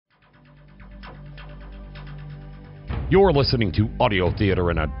You're listening to Audio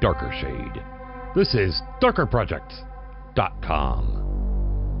Theater in a Darker Shade. This is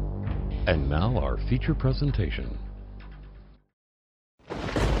darkerproject.com. And now our feature presentation.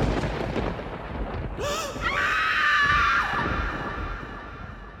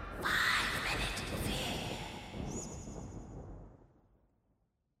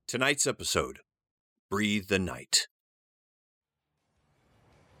 Tonight's episode, Breathe the Night.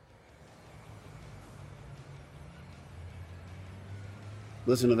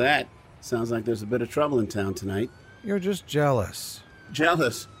 Listen to that. Sounds like there's a bit of trouble in town tonight. You're just jealous.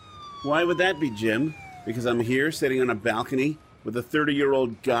 Jealous? Why would that be, Jim? Because I'm here sitting on a balcony with a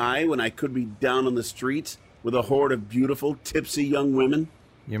 30-year-old guy when I could be down on the streets with a horde of beautiful, tipsy young women?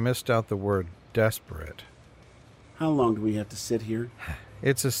 You missed out the word desperate. How long do we have to sit here?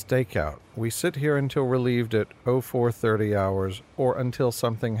 It's a stakeout. We sit here until relieved at 0430 hours or until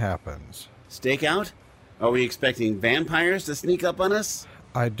something happens. Stakeout? Are we expecting vampires to sneak up on us?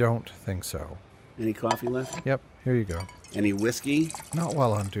 I don't think so. Any coffee left? Yep, here you go. Any whiskey? Not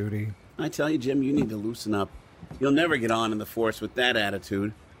while on duty. I tell you, Jim, you need to loosen up. You'll never get on in the force with that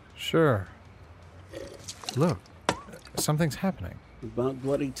attitude. Sure. Look, something's happening. About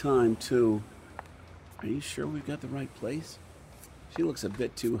bloody time, too. Are you sure we've got the right place? She looks a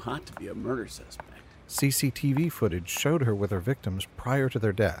bit too hot to be a murder suspect. CCTV footage showed her with her victims prior to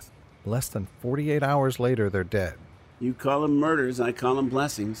their death. Less than 48 hours later, they're dead. You call them murders, I call them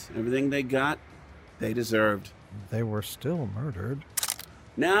blessings. Everything they got, they deserved. They were still murdered.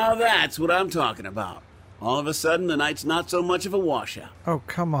 Now that's what I'm talking about. All of a sudden, the night's not so much of a washout. Oh,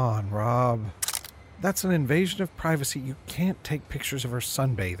 come on, Rob. That's an invasion of privacy. You can't take pictures of her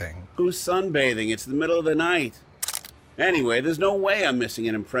sunbathing. Who's sunbathing? It's the middle of the night. Anyway, there's no way I'm missing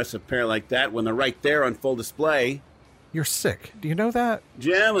an impressive pair like that when they're right there on full display. You're sick. Do you know that?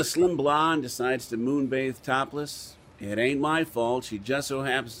 Jim, a slim blonde, decides to moonbathe topless. It ain't my fault. She just so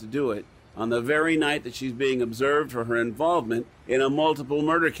happens to do it on the very night that she's being observed for her involvement in a multiple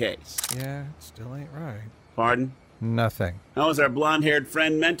murder case. Yeah, it still ain't right. Pardon? Nothing. How was our blonde-haired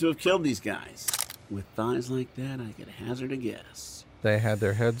friend meant to have killed these guys? With thighs like that, I could hazard a guess. They had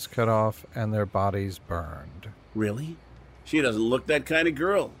their heads cut off and their bodies burned. Really? She doesn't look that kind of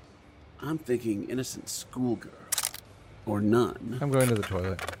girl. I'm thinking innocent schoolgirl. Or none. I'm going to the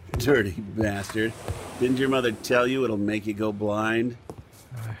toilet. Dirty bastard. Didn't your mother tell you it'll make you go blind?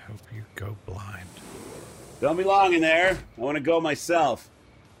 I hope you go blind. Don't be long in there. I want to go myself.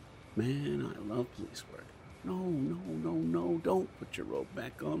 Man, I love police work. No. Don't put your robe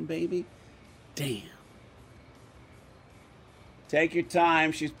back on, baby. Damn. Take your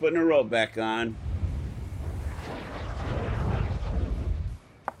time. She's putting her robe back on.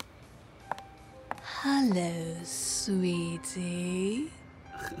 Hello, sweetie.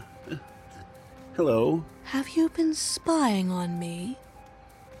 Hello. Have you been spying on me?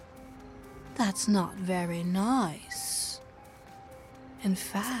 That's not very nice. In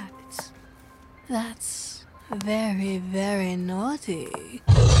fact, that's very, very naughty.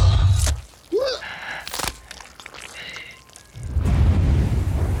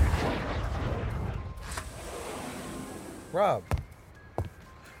 Rob.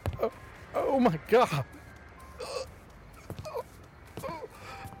 Oh my God.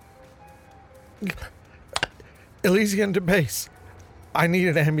 Elysian to base. I need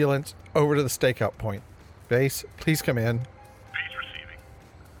an ambulance over to the stakeout point. Base, please come in. Base receiving.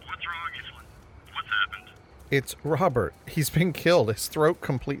 What's wrong, Eastland? What's happened? It's Robert. He's been killed. His throat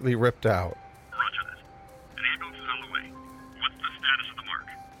completely ripped out. Roger that. An ambulance is on the way. What's the status of the mark?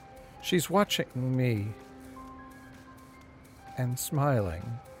 She's watching me. And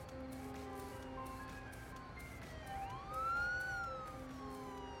smiling.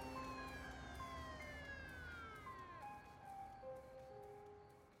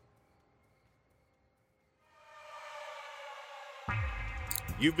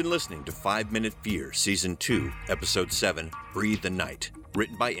 You've been listening to 5 Minute Fear, Season 2, Episode 7, Breathe the Night,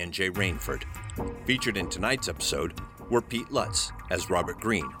 written by N.J. Rainford. Featured in tonight's episode were Pete Lutz as Robert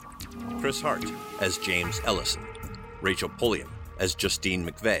Greene, Chris Hart as James Ellison, Rachel Pulliam as Justine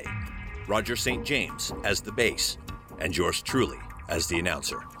McVeigh, Roger St. James as the bass, and yours truly as the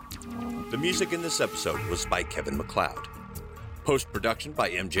announcer. The music in this episode was by Kevin MacLeod. Post-production by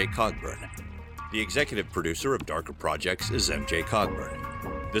M.J. Cogburn. The executive producer of Darker Projects is M.J. Cogburn.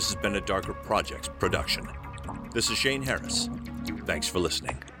 This has been a Darker Projects production. This is Shane Harris. Thanks for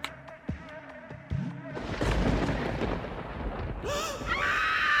listening.